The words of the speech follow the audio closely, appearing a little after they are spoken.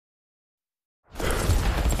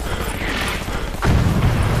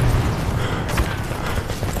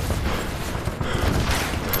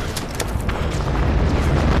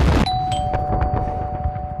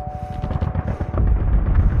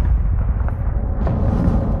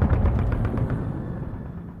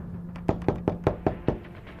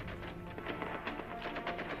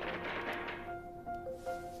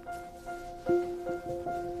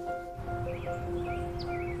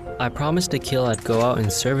I promised Akil I'd go out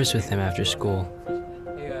in service with him after school.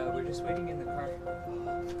 Hey, we're just waiting in the car.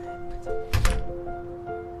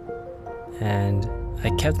 And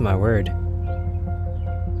I kept my word.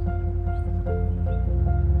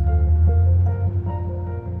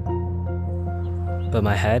 But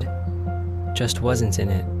my head just wasn't in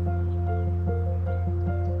it.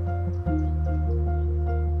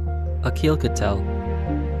 Akil could tell,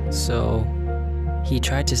 so he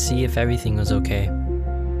tried to see if everything was okay.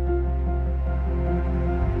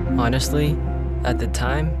 Honestly, at the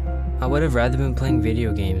time, I would have rather been playing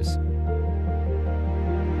video games.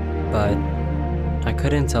 But I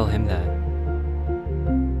couldn't tell him that.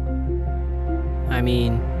 I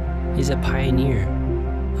mean, he's a pioneer,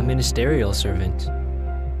 a ministerial servant.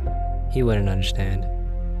 He wouldn't understand.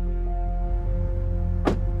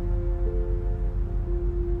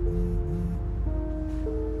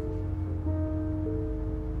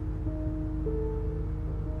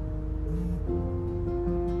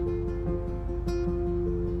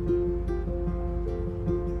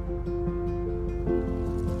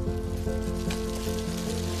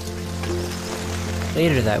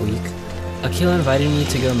 Later that week, Akil invited me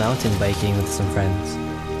to go mountain biking with some friends.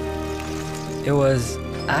 It was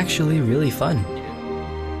actually really fun.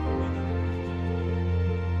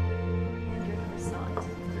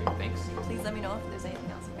 Thanks. Please let me know if there's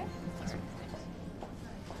anything else, okay?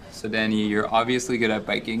 So Danny, you're obviously good at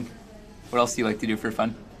biking. What else do you like to do for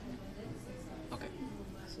fun?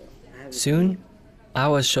 Soon, I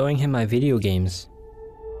was showing him my video games.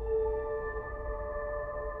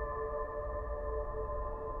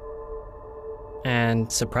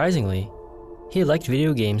 And surprisingly, he liked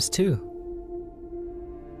video games too.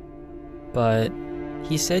 But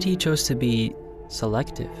he said he chose to be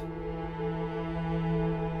selective.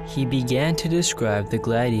 He began to describe the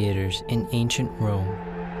gladiators in ancient Rome.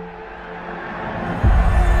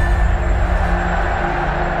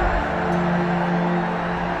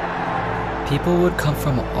 People would come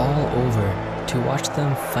from all over to watch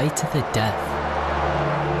them fight to the death.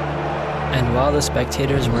 And while the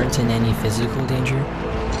spectators weren't in any physical danger,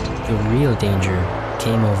 the real danger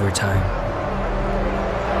came over time.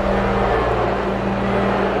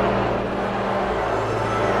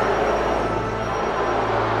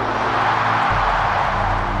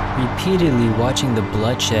 Repeatedly watching the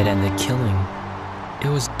bloodshed and the killing, it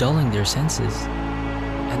was dulling their senses,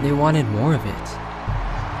 and they wanted more of it.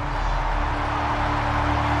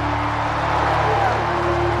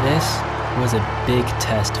 This was a big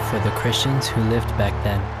test for the Christians who lived back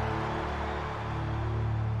then.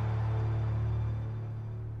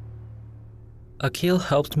 Akil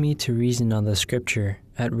helped me to reason on the scripture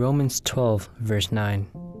at Romans 12, verse 9.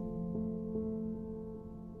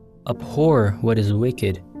 Abhor what is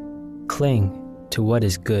wicked, cling to what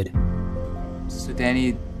is good. So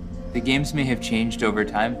Danny, the games may have changed over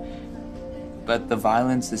time, but the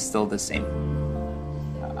violence is still the same.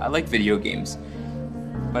 I like video games,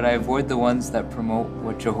 but I avoid the ones that promote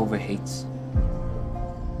what Jehovah hates.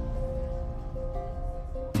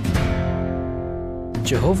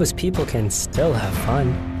 Jehovah's people can still have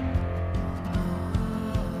fun.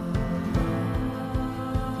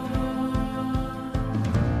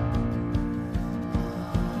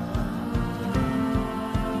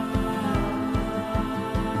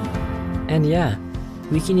 And yeah,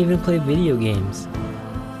 we can even play video games.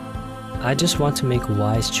 I just want to make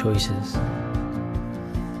wise choices.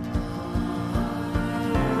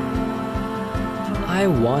 I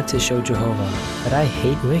want to show Jehovah that I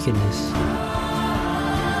hate wickedness.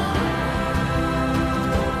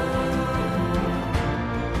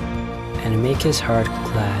 And make his heart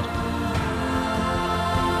glad.